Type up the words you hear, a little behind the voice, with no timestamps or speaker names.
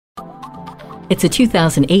It's a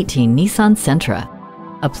 2018 Nissan Sentra,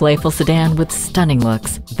 a playful sedan with stunning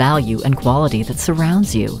looks, value, and quality that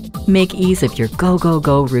surrounds you. Make ease of your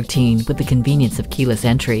go-go-go routine with the convenience of keyless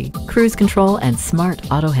entry, cruise control, and smart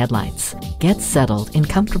auto headlights. Get settled in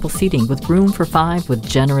comfortable seating with room for 5 with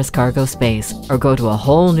generous cargo space, or go to a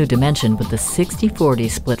whole new dimension with the 60/40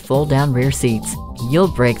 split fold-down rear seats. You'll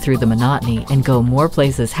break through the monotony and go more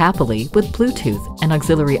places happily with Bluetooth and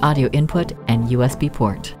auxiliary audio input and USB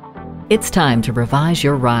port. It's time to revise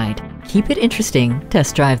your ride. Keep it interesting.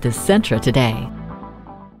 Test drive this Sentra today.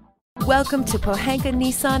 Welcome to Pohanka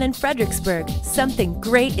Nissan in Fredericksburg. Something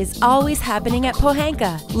great is always happening at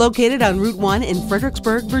Pohanka. Located on Route 1 in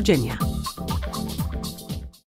Fredericksburg, Virginia.